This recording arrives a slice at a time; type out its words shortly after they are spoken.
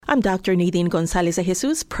I'm Dr. Nadine Gonzalez de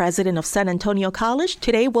Jesus, president of San Antonio College.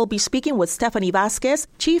 Today we'll be speaking with Stephanie Vasquez,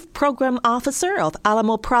 Chief Program Officer of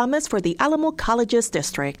AlamoPROMISE for the Alamo Colleges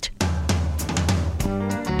District.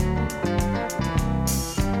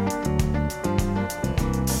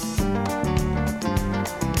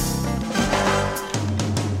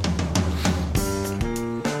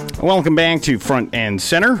 Welcome back to Front and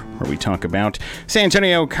Center, where we talk about San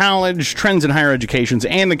Antonio College, trends in higher education,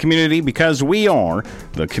 and the community, because we are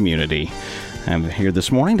the community. I'm here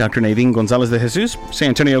this morning, Dr. Nadine Gonzalez de Jesus, San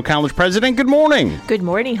Antonio College president. Good morning. Good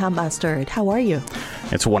morning, Mustard. How are you?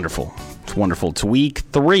 It's wonderful. It's wonderful. It's week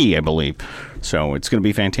 3, I believe. So it's going to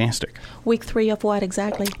be fantastic. Week 3 of what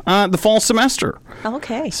exactly? The fall semester.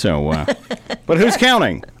 Okay. So, but who's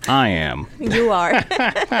counting? I am. You are.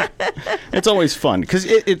 It's always fun because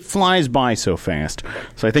it flies by so fast.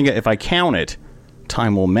 So I think if I count it,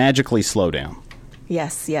 time will magically slow down.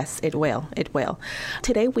 Yes, it will. It will.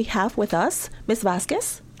 Today we have with us Ms.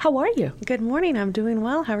 Vasquez. How are you? Good morning. I'm doing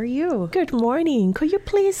well. How are you? Good morning. Could you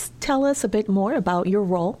please tell us a bit more about your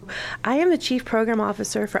role? I am the Chief Program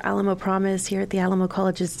Officer for AlamoPROMISE here at the Alamo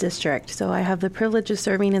Colleges District. So I have the privilege of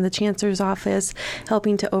serving in the Chancellor's Office,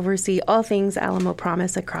 helping to oversee all things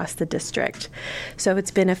AlamoPROMISE across the district. So it's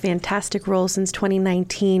been a fantastic role since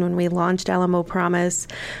 2019 when we launched AlamoPROMISE.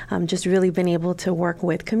 Just really been able to work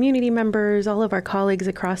with community members, all of our colleagues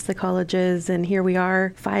across the colleges, and here we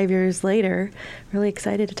are 5 years later, really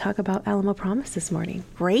excited to talk about AlamoPROMISE this morning.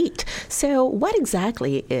 Great. So what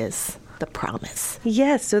exactly is the promise?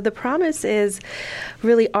 Yes, so the promise is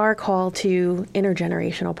really our call to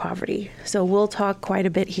intergenerational poverty. So we'll talk quite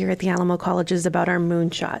a bit here at the Alamo Colleges about our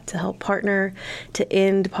moonshot to help partner to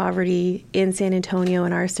end poverty in San Antonio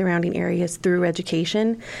and our surrounding areas through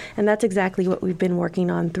education. And that's exactly what we've been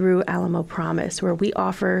working on through AlamoPROMISE, where we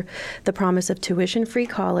offer the promise of tuition-free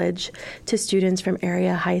college to students from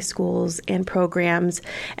area high schools and programs.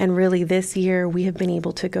 And really this year we have been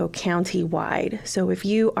able to go county-wide. So if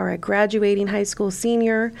you are a graduating high school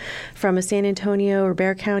senior from a San Antonio or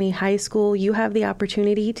Bexar County high school, you have the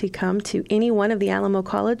opportunity to come to any one of the Alamo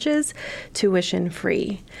colleges tuition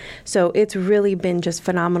free. So it's really been just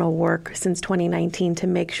phenomenal work since 2019 to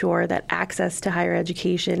make sure that access to higher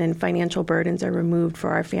education and financial burdens are removed for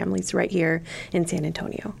our families right here in San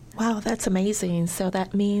Antonio. Wow, that's amazing. So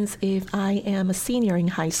that means if I am a senior in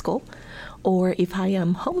high school or if I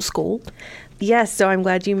am homeschooled. Yes, so I'm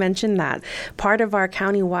glad you mentioned that. Part of our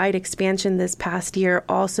county-wide expansion this past year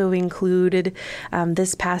also included,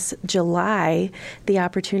 this past July, the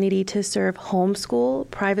opportunity to serve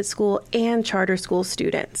homeschool, private school, and charter school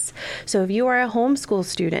students. So if you are a homeschool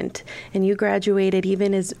student and you graduated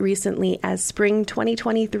even as recently as spring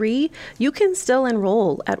 2023, you can still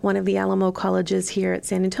enroll at one of the Alamo colleges here at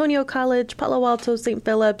San Antonio College, Palo Alto, St.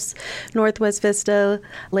 Phillips, Northwest Vista,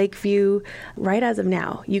 Lakeview. Right as of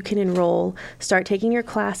now, you can enroll. Start taking your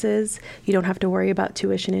classes. You don't have to worry about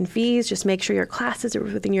tuition and fees. Just make sure your classes are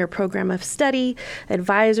within your program of study.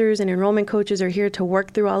 Advisors and enrollment coaches are here to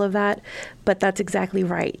work through all of that. But that's exactly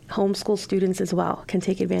right. Homeschool students as well can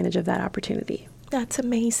take advantage of that opportunity. That's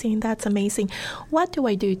amazing. That's amazing. What do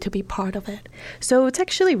I do to be part of it? So it's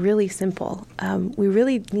actually really simple. We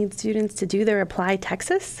really need students to do their Apply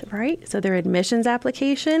Texas, right? So their admissions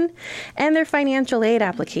application and their financial aid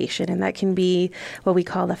application. And that can be what we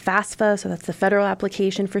call the FAFSA, so that's the federal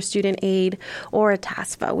application for student aid, or a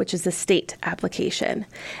TASFA, which is the state application.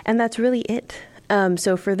 And that's really it.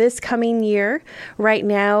 So for this coming year, right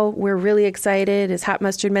now, we're really excited, as Hot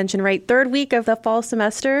Mustard mentioned, right? 3rd week of the fall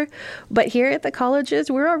semester. But here at the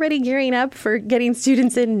colleges, we're already gearing up for getting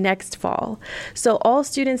students in next fall. So all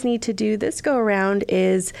students need to do this go around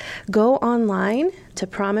is go online to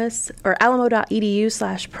Promise or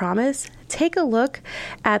alamo.edu/promise. Take a look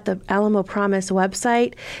at the AlamoPROMISE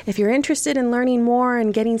website. If you're interested in learning more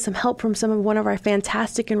and getting some help from one of our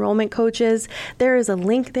fantastic enrollment coaches, there is a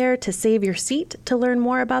link there to save your seat to learn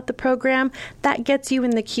more about the program. That gets you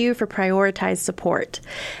in the queue for prioritized support.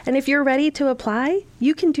 And if you're ready to apply,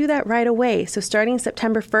 you can do that right away. So starting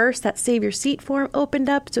September 1st, that Save Your Seat form opened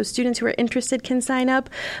up, so students who are interested can sign up.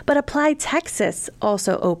 But Apply Texas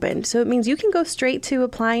also opened. So it means you can go straight to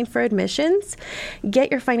applying for admissions, get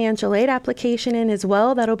your financial aid application in as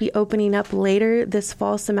well. That'll be opening up later this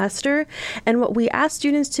fall semester. And what we ask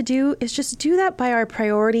students to do is just do that by our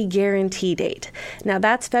priority guarantee date. Now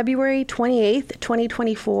that's February 28th,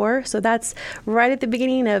 2024. So that's right at the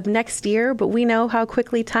beginning of next year, but we know how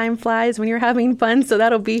quickly time flies when you're having fun. So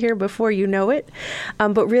that'll be here before you know it.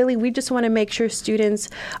 But really, we just want to make sure students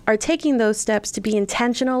are taking those steps to be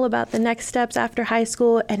intentional about the next steps after high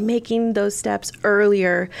school and making those steps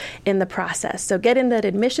earlier in the process. So get in that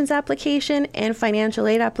admissions application and financial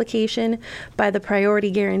aid application by the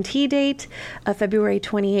priority guarantee date of February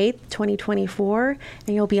 28th, 2024,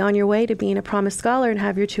 and you'll be on your way to being a Promise Scholar and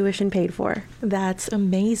have your tuition paid for. That's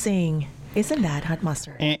amazing. Isn't that,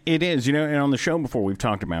 Headmaster? It is. And on the show before, we've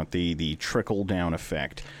talked about the trickle-down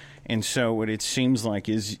effect. And so what it seems like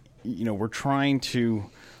is, we're trying to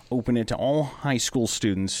open it to all high school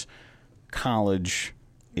students. College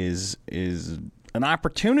is an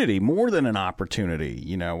opportunity, more than an opportunity.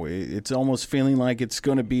 It's almost feeling like it's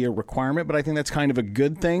going to be a requirement, but I think that's kind of a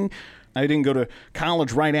good thing. I didn't go to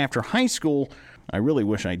college right after high school. I really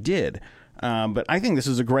wish I did. But I think this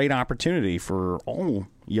is a great opportunity for all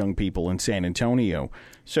young people in San Antonio.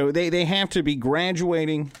 So they have to be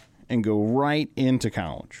graduating and go right into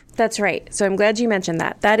college. That's right. So I'm glad you mentioned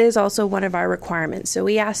that. That is also one of our requirements. So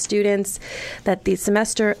we ask students that the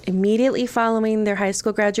semester immediately following their high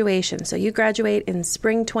school graduation, so you graduate in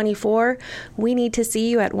spring 24, we need to see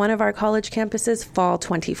you at one of our college campuses fall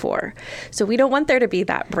 24. So we don't want there to be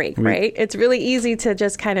that break, right? It's really easy to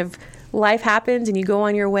just kind of life happens and you go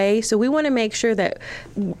on your way. So we want to make sure that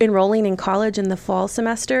enrolling in college in the fall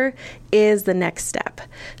semester is the next step.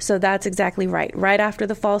 So that's exactly right. Right after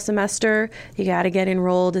the fall semester, you got to get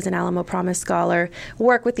enrolled as an AlamoPROMISE Scholar,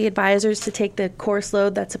 work with the advisors to take the course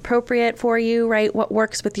load that's appropriate for you, right? What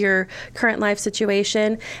works with your current life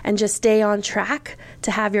situation, and just stay on track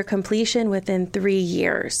to have your completion within 3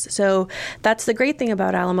 years. So that's the great thing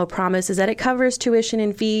about AlamoPROMISE, is that it covers tuition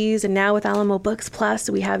and fees. And now with Alamo Books Plus,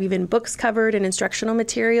 we have even books covered and instructional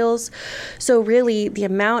materials. So really, the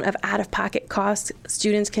amount of out-of-pocket costs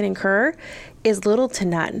students can incur is little to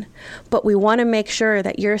none. But we want to make sure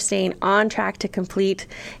that you're staying on track to complete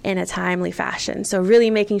in a timely fashion. So really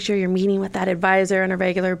making sure you're meeting with that advisor on a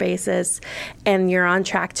regular basis and you're on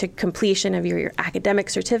track to completion of your academic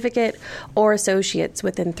certificate or associates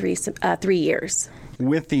within 3 years.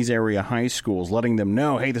 With these area high schools, letting them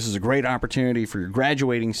know, hey, this is a great opportunity for your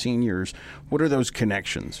graduating seniors. What are those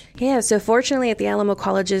connections? Yeah, so fortunately at the Alamo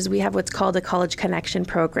colleges, we have what's called a College Connection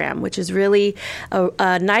program, which is really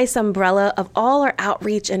a nice umbrella of all our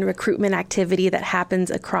outreach and recruitment activity that happens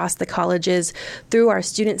across the colleges through our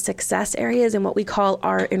student success areas and what we call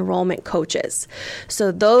our enrollment coaches.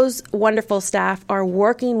 So those wonderful staff are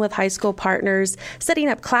working with high school partners, setting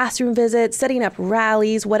up classroom visits, setting up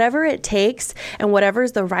rallies, whatever it takes, and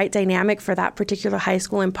whatever's the right dynamic for that particular high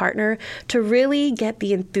school and partner to really get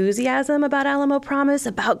the enthusiasm about AlamoPROMISE,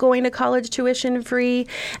 about going to college tuition free,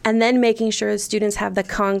 and then making sure students have the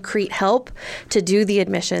concrete help to do the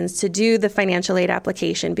admissions, to do the financial aid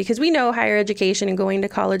application. Because we know higher education and going to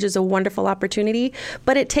college is a wonderful opportunity,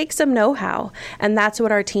 but it takes some know-how. And that's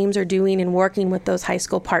what our teams are doing and working with those high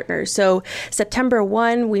school partners. So September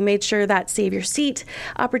 1, we made sure that Save Your Seat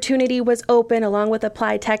opportunity was open along with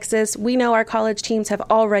Apply Texas. We know our college teams have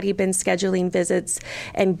already been scheduling visits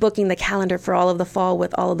and booking the calendar for all of the fall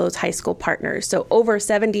with all of those high school partners. So over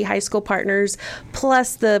 70 high school partners,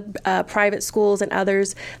 plus the private schools and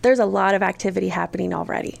others. There's a lot of activity happening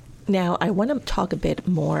already. Now, I want to talk a bit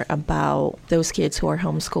more about those kids who are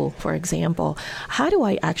homeschooled, for example. How do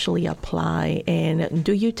I actually apply? And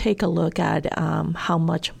do you take a look at how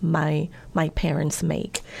much my parents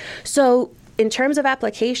make? So in terms of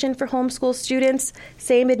application for homeschool students,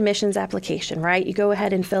 same admissions application, right? You go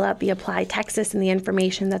ahead and fill out the Apply Texas and the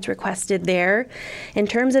information that's requested there. In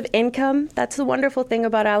terms of income, that's the wonderful thing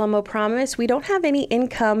about AlamoPROMISE. We don't have any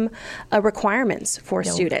income requirements for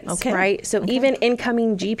students, right? So even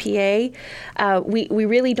incoming GPA, we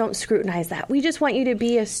really don't scrutinize that. We just want you to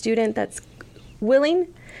be a student that's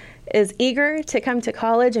willing, is eager to come to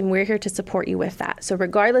college, and we're here to support you with that. So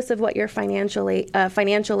regardless of what your financial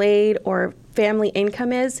aid or family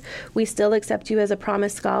income is, we still accept you as a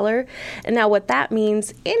Promise Scholar. And now what that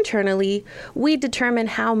means internally, we determine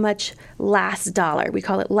how much last dollar, we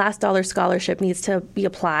call it last dollar scholarship, needs to be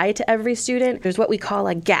applied to every student. There's what we call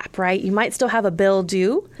a gap, right? You might still have a bill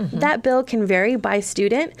due. Mm-hmm. That bill can vary by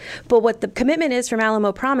student, but what the commitment is from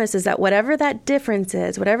AlamoPROMISE is that whatever that difference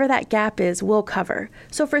is, whatever that gap is, we'll cover.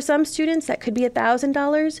 So for some students, that could be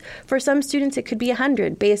 $1,000. For some students, it could be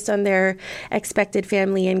 $100 based on their expected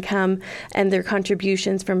family income and their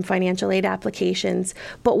contributions from financial aid applications.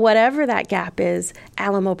 But whatever that gap is,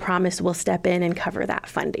 AlamoPROMISE will step in and cover that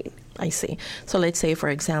funding. I see. So let's say, for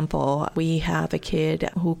example, we have a kid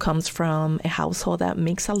who comes from a household that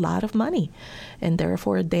makes a lot of money, and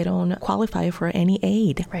therefore they don't qualify for any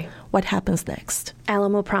aid. Right. What happens next?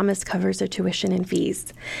 AlamoPROMISE covers their tuition and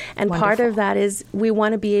fees. And Wonderful. Part of that is we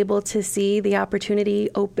want to be able to see the opportunity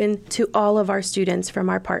open to all of our students from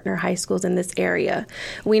our partner high schools in this area.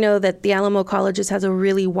 We know that the Alamo Colleges has a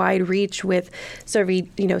really wide reach with serving,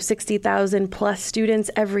 60,000 plus students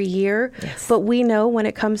every year. Yes. But we know when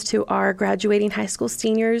it comes to our graduating high school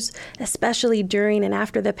seniors, especially during and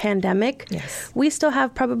after the pandemic, Yes. we still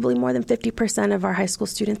have probably more than 50% of our high school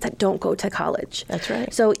students that don't go to college. That's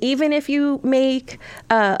right. So even if you make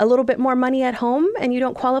a little bit more money at home and you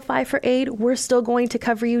don't qualify for aid, we're still going to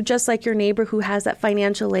cover you just like your neighbor who has that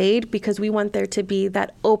financial aid, because we want there to be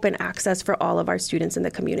that open access for all of our students in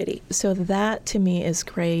the community. So that to me is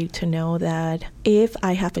great to know that if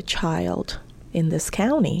I have a child in this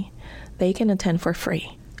county, they can attend for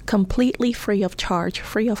free. Completely free of charge,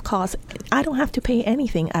 free of cost. I don't have to pay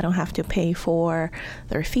anything. I don't have to pay for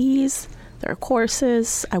their fees, their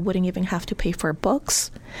courses. I wouldn't even have to pay for books.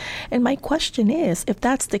 And my question is, if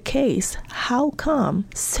that's the case, how come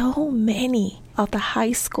so many of the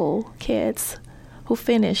high school kids who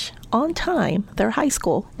finish on time their high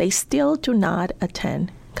school, they still do not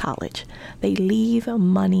attend college? They leave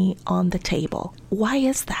money on the table. Why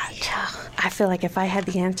is that? Yeah, I feel like if I had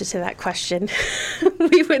the answer to that question,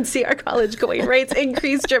 we would see our college going rates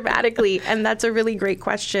increase dramatically. And that's a really great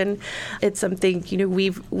question. It's something,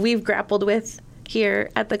 we've grappled with here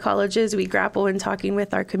at the colleges. We grapple in talking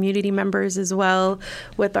with our community members as well,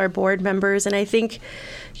 with our board members. And I think,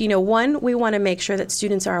 one, we want to make sure that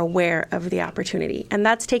students are aware of the opportunity. And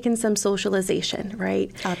that's taken some socialization,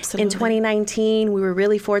 right? Absolutely. In 2019, we were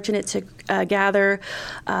really fortunate to gather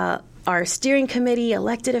our steering committee,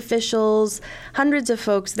 elected officials, hundreds of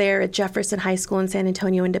folks there at Jefferson High School and San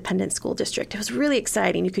Antonio Independent School District. It was really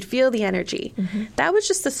exciting. You could feel the energy. Mm-hmm. That was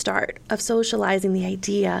just the start of socializing the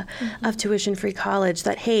idea of tuition-free college,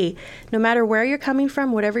 that, hey, no matter where you're coming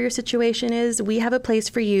from, whatever your situation is, we have a place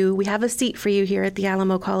for you. We have a seat for you here at the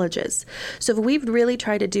Alamo Colleges. So we've really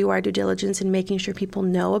tried to do our due diligence in making sure people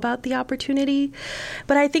know about the opportunity.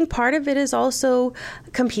 But I think part of it is also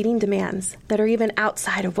competing demands that are even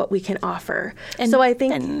outside of what we can offer. And so I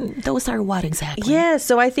think, and those are what exactly? Yeah,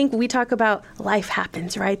 so I think we talk about life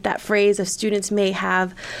happens, right? That phrase of students may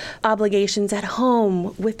have obligations at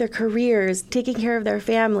home, with their careers, taking care of their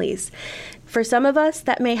families. For some of us,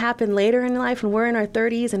 that may happen later in life when we're in our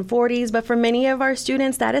 30s and 40s, but for many of our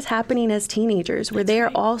students, that is happening as teenagers, where they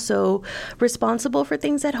are also responsible for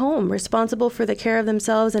things at home, responsible for the care of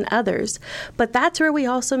themselves and others. But that's where we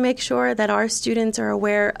also make sure that our students are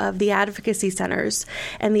aware of the advocacy centers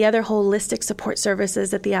and the other holistic support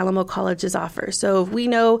services that the Alamo Colleges offer. So if we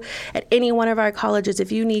know at any one of our colleges,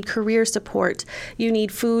 if you need career support, you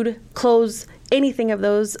need food, clothes, anything of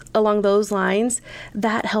those along those lines,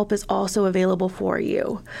 that help is also available for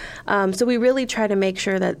you. So we really try to make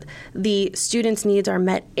sure that the students' needs are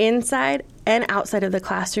met inside and outside of the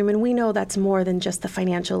classroom. And we know that's more than just the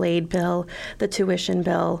financial aid bill, the tuition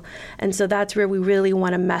bill. And so that's where we really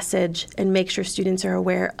want to message and make sure students are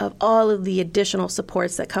aware of all of the additional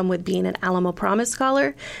supports that come with being an AlamoPROMISE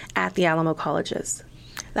scholar at the Alamo Colleges.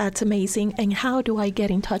 That's amazing. And how do I get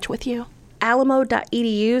in touch with you?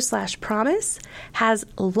 alamo.edu/promise has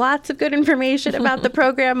lots of good information about the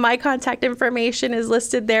program. My contact information is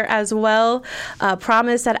listed there as well.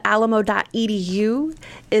 promise@alamo.edu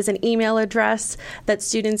is an email address that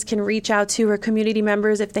students can reach out to, or community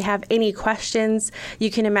members if they have any questions. You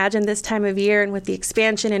can imagine this time of year, and with the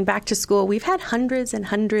expansion and back to school, we've had hundreds and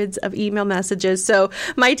hundreds of email messages. So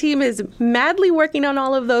my team is madly working on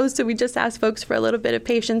all of those. So we just ask folks for a little bit of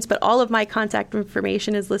patience, but all of my contact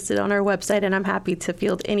information is listed on our website, and I'm happy to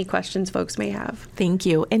field any questions folks may have. Thank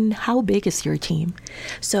you. And how big is your team?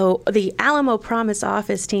 So the AlamoPROMISE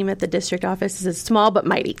office team at the district office is small but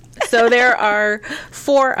mighty. So there are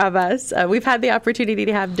 4 of us. We've had the opportunity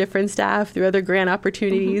to have different staff through other grant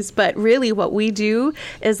opportunities, but really what we do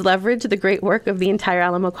is leverage the great work of the entire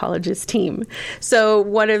Alamo Colleges team. So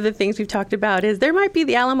one of the things we've talked about is there might be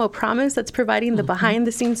the AlamoPROMISE that's providing the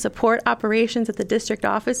behind-the-scenes support operations at the district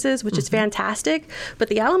offices, which is fantastic, but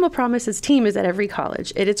the AlamoPROMISE's team is at every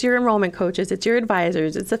college. It's your enrollment coaches, it's your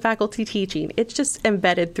advisors, it's the faculty teaching. It's just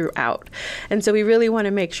embedded throughout. And so we really want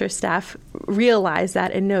to make sure staff realize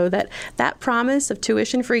that and know that but that promise of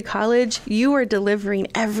tuition-free college, you are delivering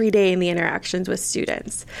every day in the interactions with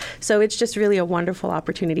students. So it's just really a wonderful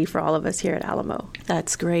opportunity for all of us here at Alamo.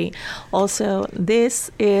 That's great. Also,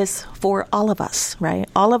 this is for all of us, right?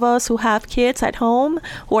 All of us who have kids at home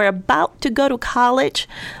who are about to go to college.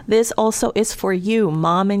 This also is for you,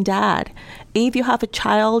 mom and dad. If you have a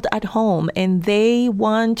child at home and they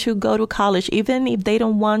want to go to college, even if they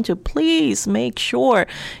don't want to, please make sure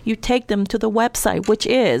you take them to the website, which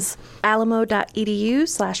is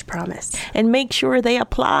alamo.edu/promise. And make sure they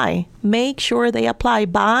apply. Make sure they apply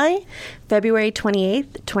by February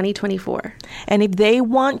 28th, 2024. And if they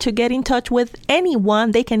want to get in touch with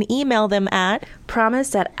anyone, they can email them at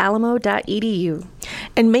promise@alamo.edu.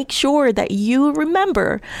 And make sure that you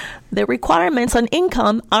remember the requirements on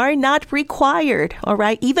income are not required, all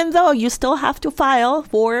right? Even though you still have to file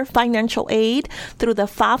for financial aid through the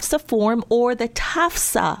FAFSA form or the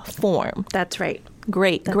TAFSA form. That's right.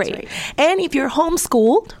 Great. Right. And if you're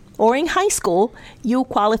homeschooled or in high school, you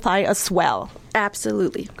qualify as well.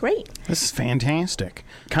 Absolutely. Great. This is fantastic.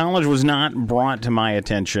 College was not brought to my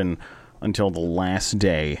attention until the last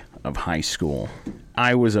day of high school.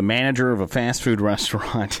 I was a manager of a fast food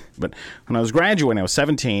restaurant, but when I was graduating, I was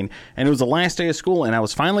 17, and it was the last day of school, and I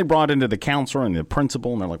was finally brought into the counselor and the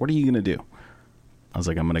principal, and they're like, "What are you going to do?" I was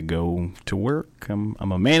like, "I'm going to go to work. I'm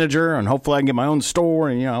a manager, and hopefully I can get my own store."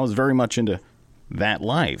 And, I was very much into that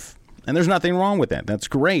life. And there's nothing wrong with that. That's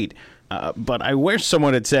great. But I wish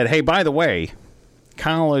someone had said, "Hey, by the way,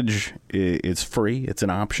 college is free. It's an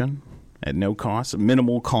option at no cost,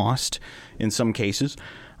 minimal cost in some cases."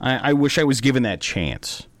 I wish I was given that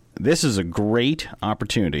chance. This is a great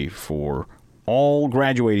opportunity for all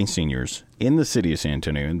graduating seniors in the city of San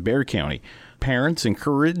Antonio and Bexar County. Parents,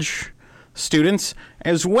 encourage students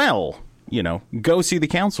as well. Go see the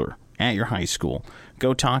counselor at your high school.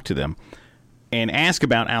 Go talk to them and ask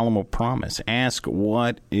about Alamo Promise. Ask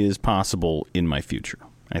what is possible in my future.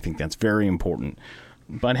 I think that's very important.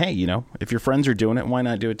 But hey, if your friends are doing it, why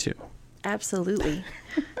not do it too? Absolutely.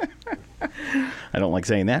 I don't like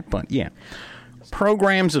saying that, but yeah.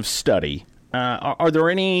 Programs of study. Are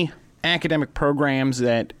there any academic programs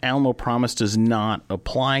that Alamo Promise does not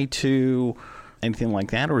apply to? Anything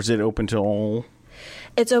like that? Or is it open to all?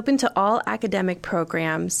 It's open to all academic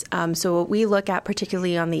programs. So what we look at,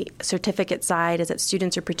 particularly on the certificate side, is that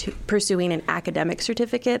students are pursuing an academic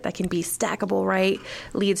certificate that can be stackable, right?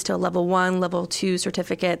 Leads to a level 1, level 2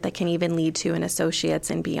 certificate that can even lead to an associate's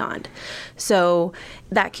and beyond. So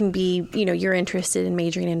that can be, you're interested in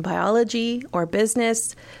majoring in biology or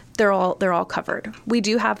business. They're all covered. We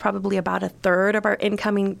do have probably about a third of our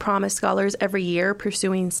incoming Promise scholars every year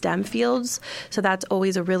pursuing STEM fields, so that's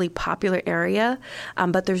always a really popular area.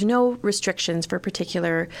 But there's no restrictions for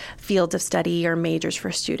particular fields of study or majors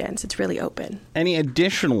for students. It's really open. Any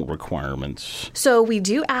additional requirements? So we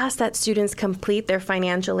do ask that students complete their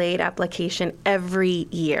financial aid application every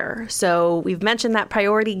year. So we've mentioned that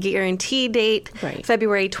priority guarantee date, right.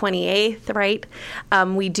 February 28th, right?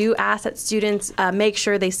 We do ask that students make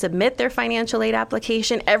sure they submit their financial aid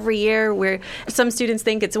application every year, where some students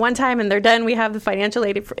think it's one time and they're done. We have the financial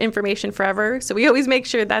aid information forever. So we always make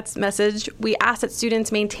sure that's messaged. We ask that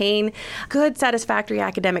students maintain good, satisfactory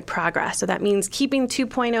academic progress. So that means keeping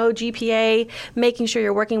 2.0 GPA, making sure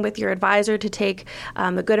you're working with your advisor to take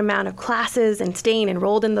a good amount of classes and staying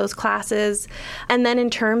enrolled in those classes. And then in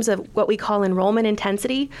terms of what we call enrollment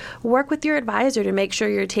intensity, work with your advisor to make sure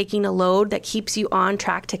you're taking a load that keeps you on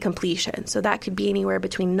track to completion. So that could be anywhere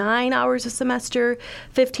between 9 hours a semester,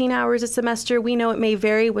 15 hours a semester. We know it may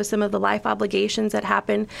vary with some of the life obligations that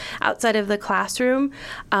happen outside of the classroom,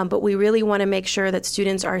 but we really want to make sure that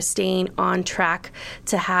students are staying on track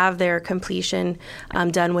to have their completion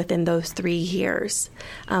done within those 3 years.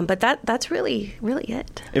 But that's really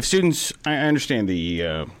it. If students, I understand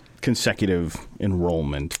the consecutive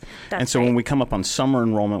enrollment. That's and so right. When we come up on summer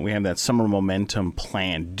enrollment, we have that summer momentum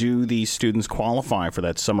plan. Do these students qualify for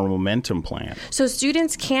that summer momentum plan? So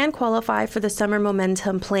students can qualify for the summer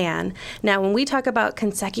momentum plan. Now, when we talk about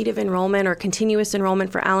consecutive enrollment or continuous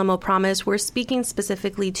enrollment for Alamo Promise, we're speaking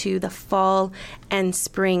specifically to the fall and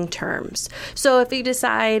spring terms. So if you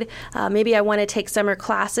decide maybe I want to take summer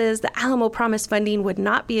classes, the Alamo Promise funding would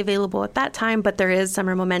not be available at that time, but there is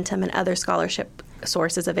summer momentum and other scholarship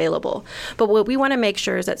sources available. But what we want to make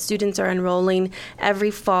sure is that students are enrolling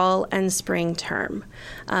every fall and spring term.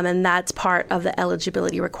 And that's part of the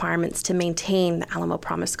eligibility requirements to maintain the Alamo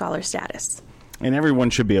Promise Scholar status. And everyone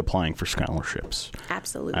should be applying for scholarships.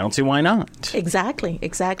 Absolutely. I don't see why not. Exactly.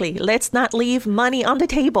 Let's not leave money on the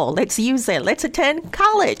table. Let's use it. Let's attend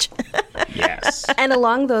college. Yes. And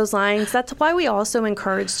along those lines, that's why we also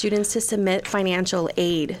encourage students to submit financial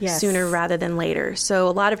aid sooner rather than later. So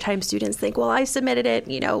a lot of times students think, well, I submitted it,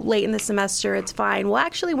 late in the semester, it's fine. Well,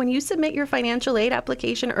 actually, when you submit your financial aid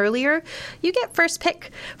application earlier, you get first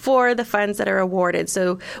pick for the funds that are awarded.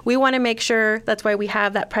 So we want to make sure, that's why we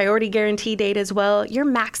have that priority guarantee date as well. You're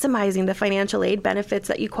maximizing the financial aid benefits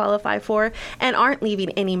that you qualify for and aren't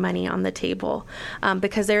leaving any money on the table,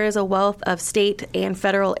 because there is a wealth of state and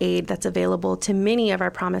federal aid that's available to many of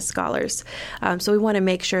our Promise scholars. So we want to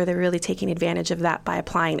make sure they're really taking advantage of that by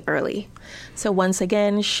applying early. So once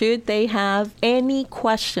again, should they have any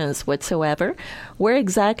questions whatsoever, where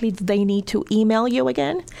exactly do they need to email you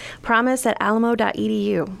again?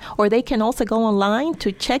 promise@alamo.edu. Or they can also go online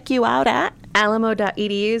to check you out at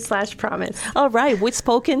alamo.edu/promise. All right, we've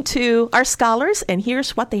spoken to our scholars, and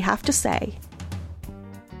here's what they have to say.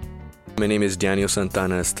 My name is Daniel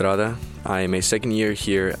Santana Estrada. I am a second year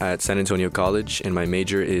here at San Antonio College, and my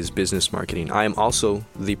major is business marketing. I am also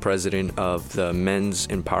the president of the Men's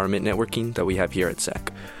Empowerment Networking that we have here at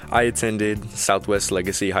SAC. I attended Southwest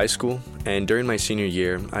Legacy High School, and during my senior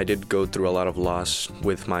year, I did go through a lot of loss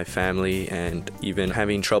with my family and even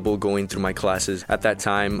having trouble going through my classes. At that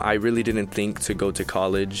time, I really didn't think to go to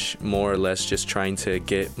college, more or less just trying to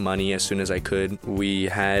get money as soon as I could. We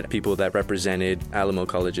had people that represented Alamo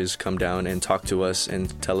colleges come down and talk to us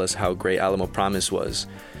and tell us how great AlamoPROMISE was.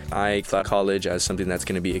 I thought college as something that's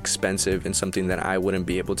going to be expensive and something that I wouldn't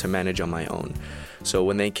be able to manage on my own. So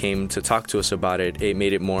when they came to talk to us about it, it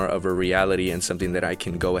made it more of a reality and something that I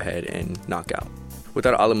can go ahead and knock out.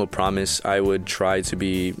 Without AlamoPROMISE, I would try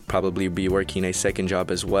to probably be working a second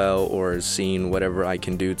job as well, or seeing whatever I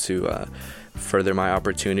can do to further my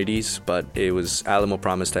opportunities, but it was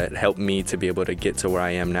AlamoPROMISE that helped me to be able to get to where I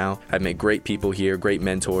am now. I've met great people here, great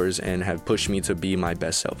mentors, and have pushed me to be my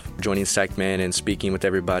best self. Joining SACMAN and speaking with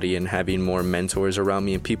everybody and having more mentors around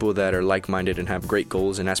me and people that are like-minded and have great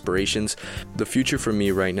goals and aspirations. The future for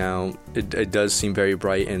me right now, it does seem very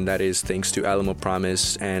bright, and that is thanks to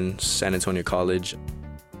AlamoPROMISE and San Antonio College.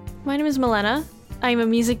 My name is Milena. I'm a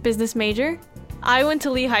music business major. I went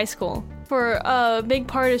to Lee High School. For a big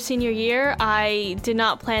part of senior year, I did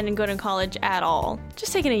not plan on going to college at all.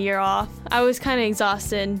 Just taking a year off. I was kind of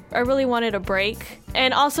exhausted. I really wanted a break.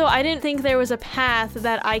 And also, I didn't think there was a path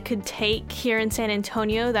that I could take here in San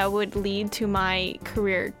Antonio that would lead to my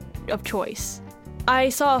career of choice. I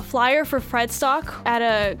saw a flyer for Fredstock at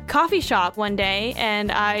a coffee shop one day,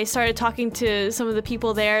 and I started talking to some of the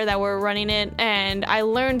people there that were running it, and I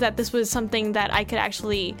learned that this was something that I could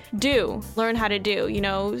actually learn how to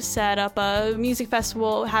do, set up a music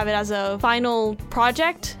festival, have it as a final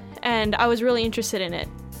project, and I was really interested in it.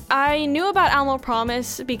 I knew about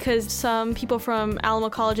AlamoPROMISE because some people from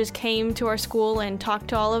Alamo colleges came to our school and talked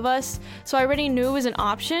to all of us, so I already knew it was an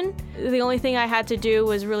option. The only thing I had to do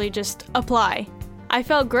was really just apply. I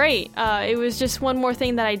felt great. It was just one more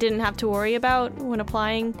thing that I didn't have to worry about when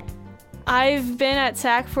applying. I've been at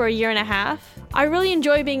SAC for a year and a half. I really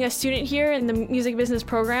enjoy being a student here in the music business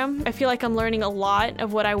program. I feel like I'm learning a lot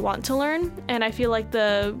of what I want to learn, and I feel like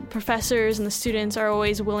the professors and the students are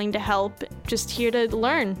always willing to help, just here to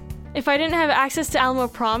learn. If I didn't have access to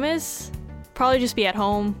AlamoPROMISE, probably just be at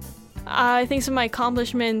home. I think some of my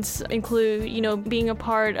accomplishments include, being a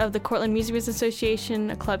part of the Cortland Music Business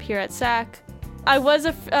Association, a club here at SAC. I was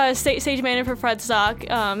a stage manager for Fredstock.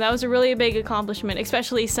 That was a really big accomplishment,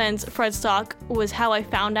 especially since Fredstock was how I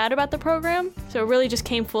found out about the program. So it really just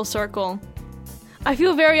came full circle. I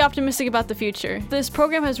feel very optimistic about the future. This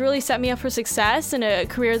program has really set me up for success and a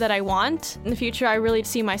career that I want. In the future, I really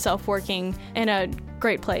see myself working in a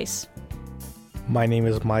great place. My name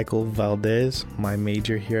is Michael Valdez. My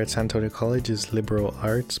major here at San Antonio College is liberal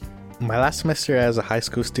arts. My last semester as a high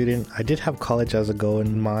school student, I did have college as a goal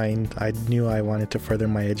in mind. I knew I wanted to further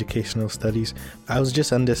my educational studies. I was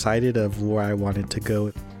just undecided of where I wanted to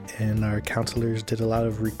go. And our counselors did a lot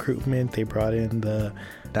of recruitment. They brought in the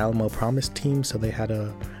AlamoPROMISE team, so they had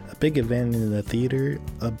a big event in the theater,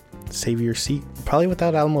 a Save Your Seat. Probably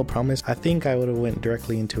without AlamoPROMISE, I think I would have went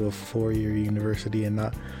directly into a 4-year university and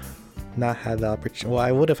not had the opportunity. Well,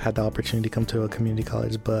 I would have had the opportunity to come to a community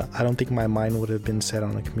college, but I don't think my mind would have been set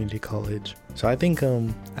on a community college. So I think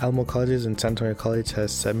Alamo Colleges and San Antonio College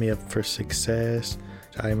has set me up for success.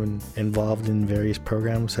 I'm involved in various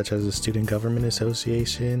programs such as the Student Government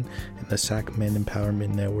Association and the SAC Men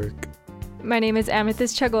Empowerment Network. My name is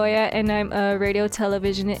Amethyst Chagoya, and I'm a radio,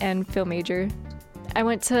 television, and film major. I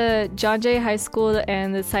went to John Jay High School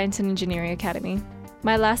and the Science and Engineering Academy.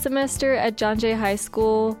 My last semester at John Jay High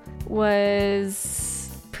School was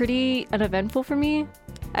pretty uneventful for me.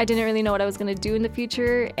 I didn't really know what I was going to do in the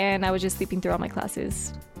future, and I was just sleeping through all my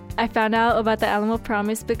classes. I found out about the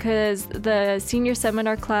AlamoPROMISE because the senior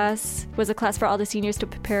seminar class was a class for all the seniors to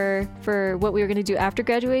prepare for what we were going to do after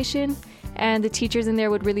graduation, and the teachers in there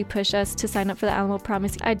would really push us to sign up for the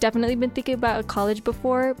AlamoPROMISE. I'd definitely been thinking about college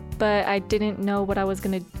before, but I didn't know what I was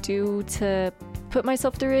going to do to put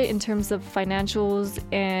myself through it in terms of financials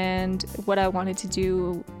and what I wanted to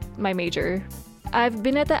do, my major. I've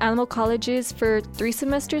been at the Alamo colleges for 3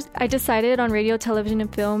 semesters. I decided on radio, television,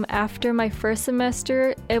 and film after my first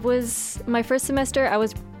semester. My first semester, I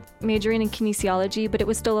was majoring in kinesiology, but it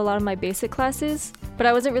was still a lot of my basic classes. But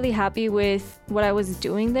I wasn't really happy with what I was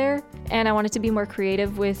doing there, and I wanted to be more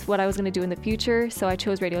creative with what I was going to do in the future, so I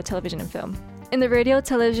chose radio, television, and film. In the radio,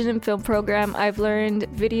 television, and film program, I've learned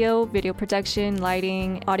video production,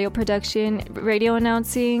 lighting, audio production, radio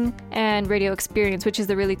announcing, and radio experience, which is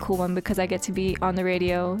the really cool one because I get to be on the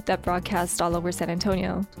radio that broadcasts all over San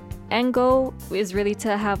Antonio. End goal is really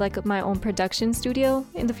to have my own production studio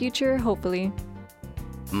in the future, hopefully.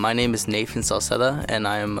 My name is Nathan Salceda, and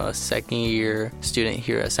I am a second-year student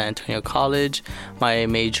here at San Antonio College. My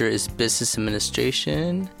major is business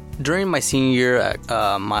administration. During my senior year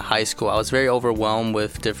at my high school, I was very overwhelmed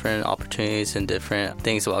with different opportunities and different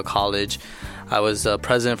things about college. I was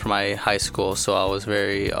president for my high school, so I was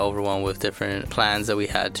very overwhelmed with different plans that we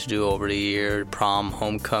had to do over the year, prom,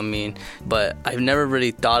 homecoming. But I've never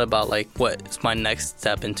really thought about what's my next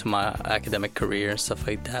step into my academic career and stuff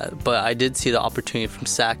like that. But I did see the opportunity from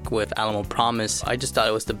SAC with AlamoPROMISE. I just thought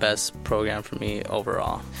it was the best program for me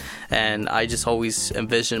overall. And I just always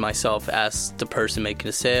envisioned myself as the person making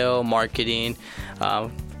the sale, marketing,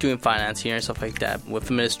 doing finance here and stuff like that. With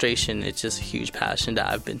administration, it's just a huge passion that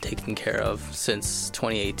I've been taking care of since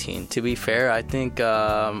 2018. To be fair, I think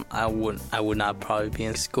I would not probably be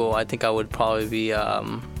in school. I think I would probably be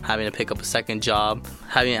having to pick up a second job,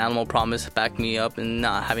 having AlamoPROMISE back me up and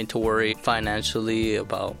not having to worry financially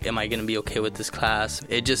about am I going to be okay with this class.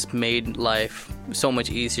 It just made life so much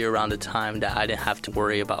easier around the time that I didn't have to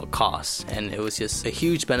worry about costs, and it was just a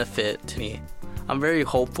huge benefit to me. I'm very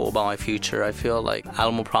hopeful about my future. I feel like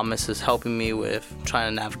AlamoPROMISE is helping me with trying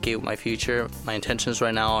to navigate my future. My intentions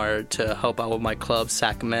right now are to help out with my club,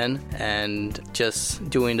 SAC Men, and just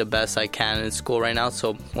doing the best I can in school right now.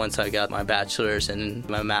 So once I got my bachelor's and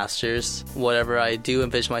my master's, whatever I do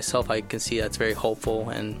envision myself, I can see that's very hopeful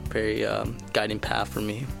and very guiding path for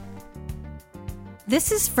me.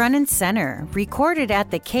 This is Front and Center, recorded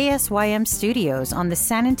at the KSYM studios on the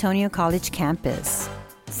San Antonio College campus.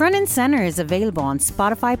 Front and Center is available on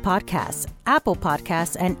Spotify Podcasts, Apple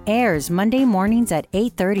Podcasts, and airs Monday mornings at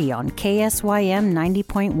 8:30 on KSYM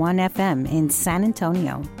 90.1 FM in San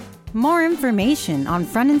Antonio. More information on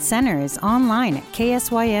Front and Center is online at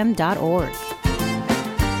ksym.org.